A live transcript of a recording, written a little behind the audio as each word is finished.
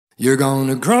You're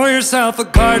gonna grow yourself a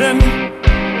garden,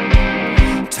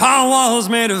 tall walls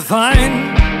made of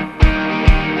vine.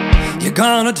 You're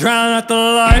gonna drown out the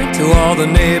light to all the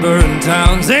neighboring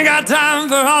towns. Ain't got time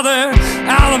for all their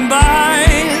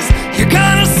alibis. You're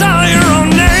gonna sell your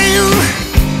own name,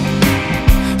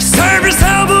 serve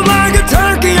yourself up like a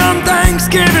turkey on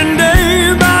Thanksgiving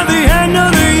Day. By the end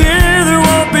of the year there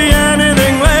won't be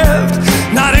anything left,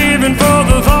 not even for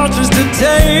the vultures to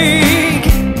take.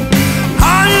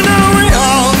 Oh, you know we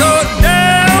all go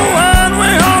down one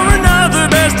way or another.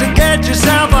 Best to get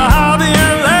yourself a hobby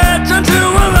and latch onto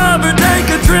a lover. Take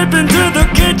a trip into the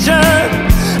kitchen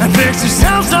and fix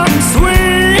yourself something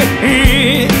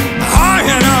sweet. Oh,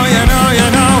 you know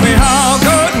we all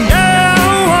go down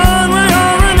one way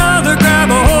or another.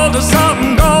 Grab a hold of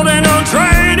something golden, don't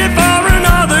trade it for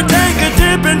another. Take a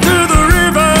dip into the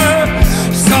river,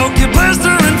 soak your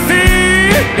blistering feet.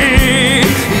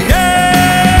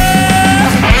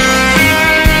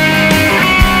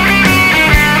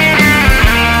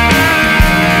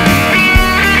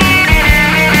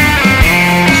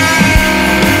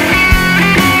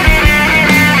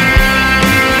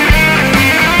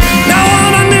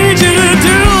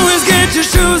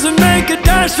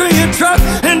 For your truck,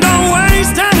 and don't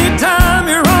waste any time.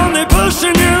 You're only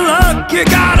pushing your luck. You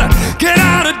gotta get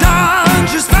out of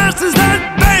Dodge as fast as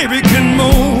that baby can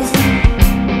move.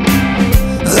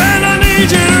 Then I need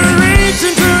you to reach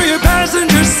into your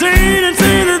passenger seat and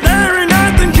see that there ain't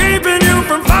nothing keeping you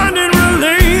from finding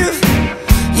relief.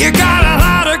 You got a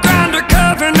lot of ground to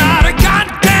cover, not a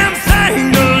goddamn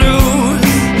thing to lose.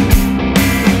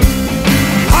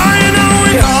 Oh, you know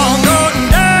we all go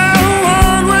down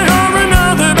one way or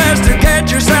another. Best to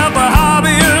get yourself a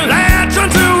hobby and latch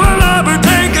onto a lover.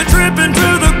 Take a trip into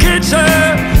the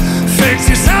kitchen, fix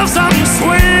yourself something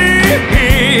sweet.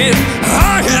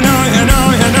 Oh, you know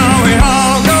we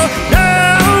all go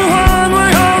down one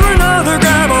way or another.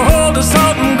 Grab a hold of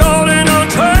something golden, don't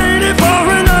trade it for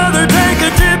another. Take a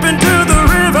dip into the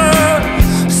river,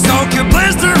 soak your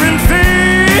blistering feet.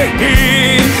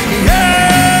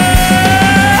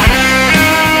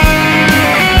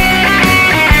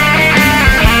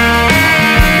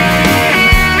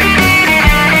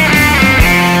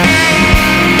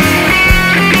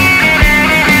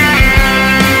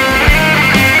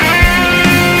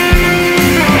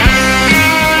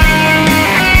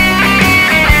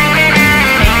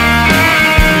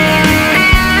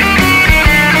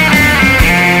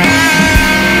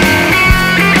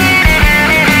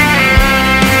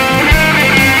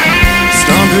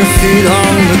 Your feet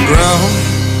on the ground,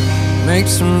 make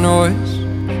some noise.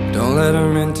 Don't let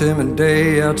them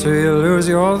intimidate you till you lose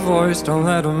your voice. Don't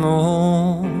let them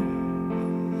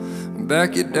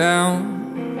back you down.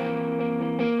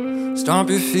 Stomp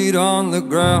your feet on the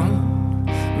ground,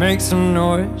 make some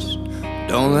noise.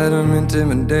 Don't let them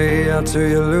intimidate you till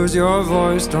you lose your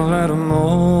voice. Don't let them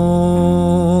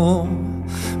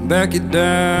back you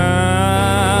down.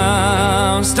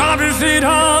 Stomp your feet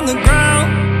on the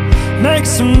ground, make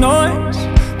some noise.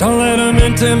 Don't let them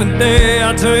intimidate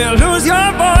you till you lose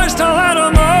your voice.